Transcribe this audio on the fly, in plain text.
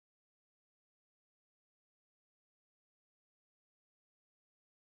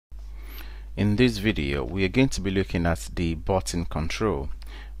In this video, we are going to be looking at the button control,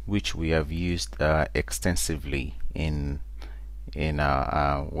 which we have used extensively in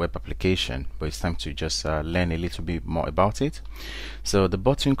our web application, but it's time to just learn a little bit more about it. So the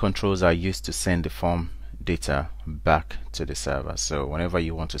button controls are used to send the form data back to the server. So whenever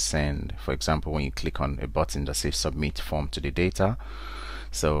you want to send, for example, when you click on a button that says submit form to the data,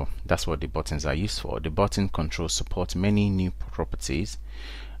 so that's what the buttons are used for. The button controls support many new properties,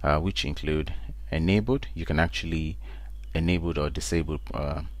 which include enabled. You can actually enable or disable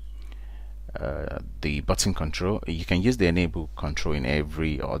the button control. You can use the enable control in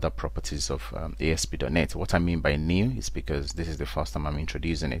every other properties of ASP.NET. What I mean by new is because this is the first time I'm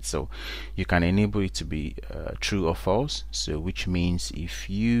introducing it. So you can enable it to be true or false, so which means if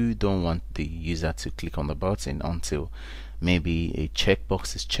you don't want the user to click on the button until maybe a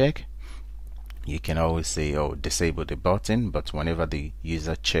checkbox is checked, you can always say, oh, disable the button, but whenever the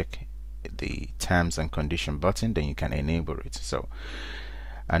user check the terms and condition button, then you can enable it. So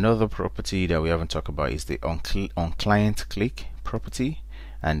another property that we haven't talked about is the OnClientClick property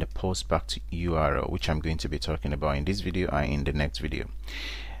and the PostBackUrl, which I'm going to be talking about in this video and in the next video,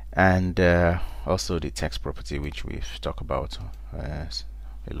 and also the text property, which we've talked about a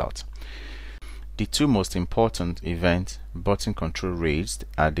lot. The two most important events button control raised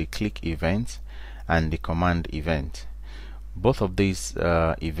are the click event and the command event. Both of these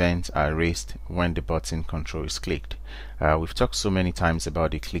events are raised when the button control is clicked. We've talked so many times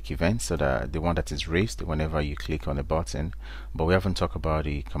about the click event, so that the one that is raised whenever you click on a button, but we haven't talked about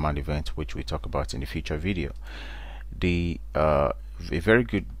the command event, which we talk about in the future video. A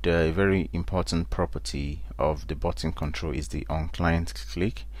very important property of the button control is the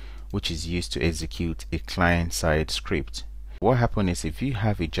OnClientClick, which is used to execute a client-side script. What happens is, if you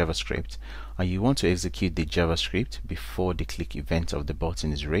have a JavaScript and you want to execute the JavaScript before the click event of the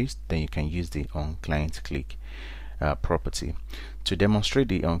button is raised, then you can use the OnClientClick property. To demonstrate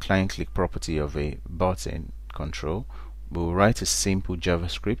the OnClientClick property of a button control, we'll write a simple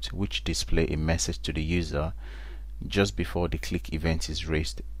JavaScript which displays a message to the user just before the click event is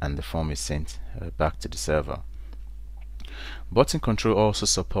raised and the form is sent back to the server. Button control also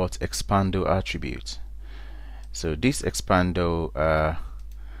supports Expando attributes. So these Expando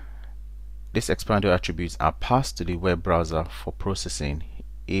attributes are passed to the web browser for processing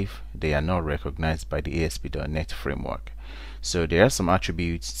if they are not recognized by the ASP.NET framework. So there are some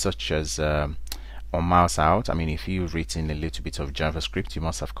attributes such as on mouse out. I mean, if you've written a little bit of JavaScript, you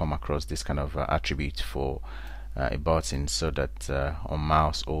must have come across this kind of attribute for a button, so that on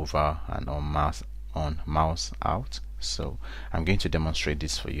mouse over and on mouse out. So I'm going to demonstrate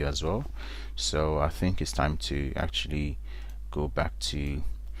this for you as well. So I think it's time to actually go back to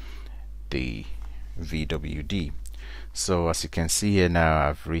the VWD. So as you can see here now,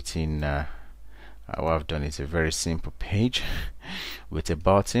 I've written what I've done is a very simple page with a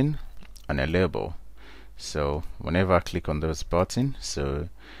button and a label. So whenever I click on those buttons, so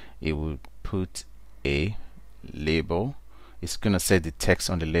it will put a label. It's gonna set the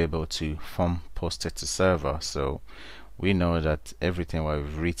text on the label to form posted to server. So we know that everything we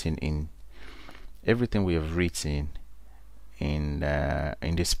have written in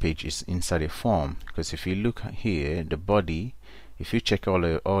this page is inside a form, because if you look here, the body, if you check all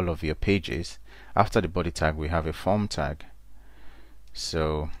of your pages, after the body tag we have a form tag.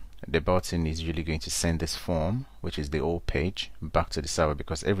 So the button is usually going to send this form, which is the old page, back to the server,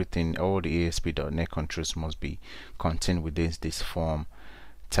 because everything, all the ASP.NET controls must be contained within this form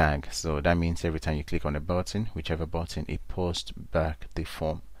tag. So that means every time you click on a button, whichever button, it posts back the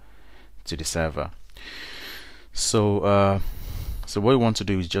form to the server. So what we want to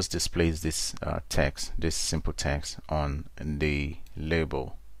do is just display this text, this simple text on the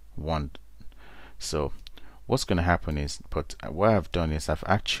label one. So what's going to happen is, but what I've done is I've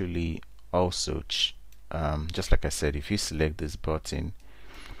actually also just like I said, if you select this button,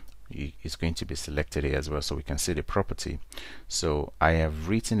 it's going to be selected here as well, so we can see the property. So I have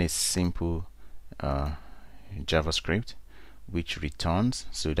written a simple JavaScript which returns,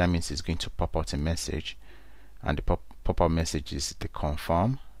 so that means it's going to pop out a message, and the pop-up message is the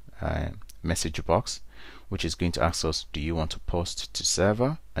confirm message box, which is going to ask us, do you want to post to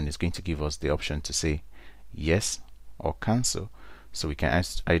server, and it's going to give us the option to say yes or cancel. So we can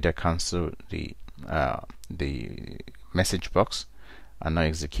either cancel the message box and not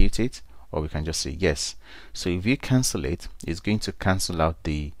execute it, or we can just say yes. So if you cancel it, it's going to cancel out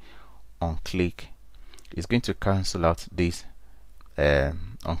the on-click. It's going to cancel out this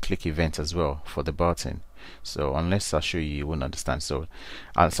on-click event as well for the button. So unless I show you, you won't understand. So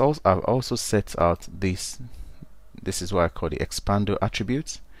I've also set out this. This is what I call the Expando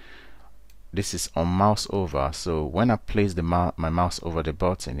attributes. this is on mouse over. So when I place my mouse over the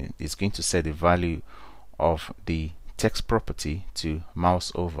button, it's going to set the value of the text property to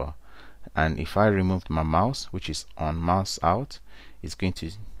mouse over. And if I remove my mouse, which is on mouse out, it's going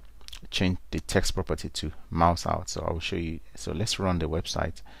to change the text property to mouse out. So I'll show you. So let's run the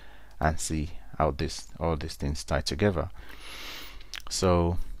website and see how all these things tie together.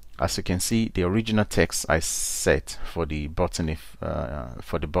 So as you can see, the original text I set for the button,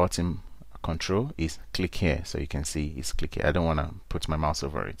 for the button control, is click here. So you can see it's click here. I don't want to put my mouse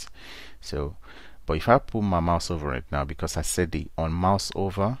over it. So, but if I put my mouse over it now, because I set the on mouse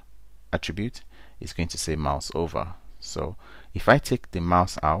over attribute, it's going to say mouse over. So if I take the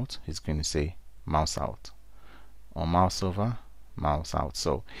mouse out, it's going to say mouse out. On mouse over, mouse out.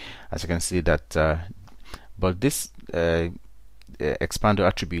 So as you can see that, but this Expando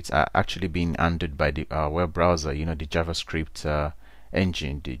attributes are actually being handled by the web browser. You know, the JavaScript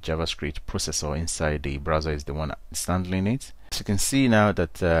engine, the JavaScript processor inside the browser is the one that's handling it. As you can see now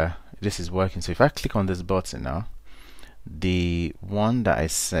that this is working. So if I click on this button now, the one that I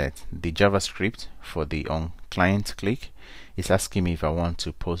set, the JavaScript for the OnClientClick, is asking me if I want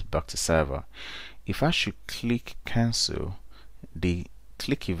to post back to server. If I should click cancel, the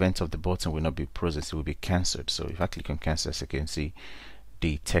click event of the button will not be processed, it will be cancelled. So if I click on cancel, as you can see,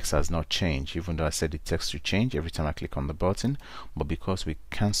 the text has not changed, even though I said the text to change every time I click on the button, but because we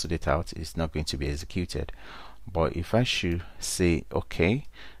cancelled it out, it's not going to be executed. But if I should say OK,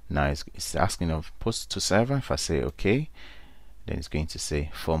 now it's asking of post to server. If I say OK, then it's going to say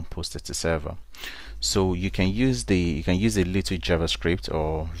form posted to server. So you can use a little JavaScript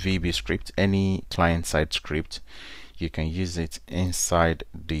or VB script, any client-side script. You can use it inside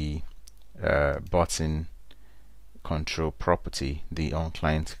the button control property, the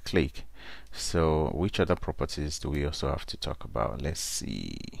OnClientClick. So which other properties do we also have to talk about? Let's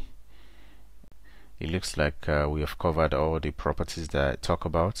see. It looks like we have covered all the properties that I talk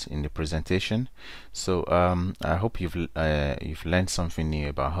about in the presentation. So I hope you've learned something new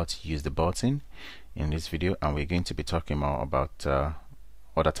about how to use the button in this video, and we're going to be talking more about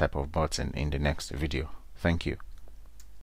other type of button in the next video. Thank you.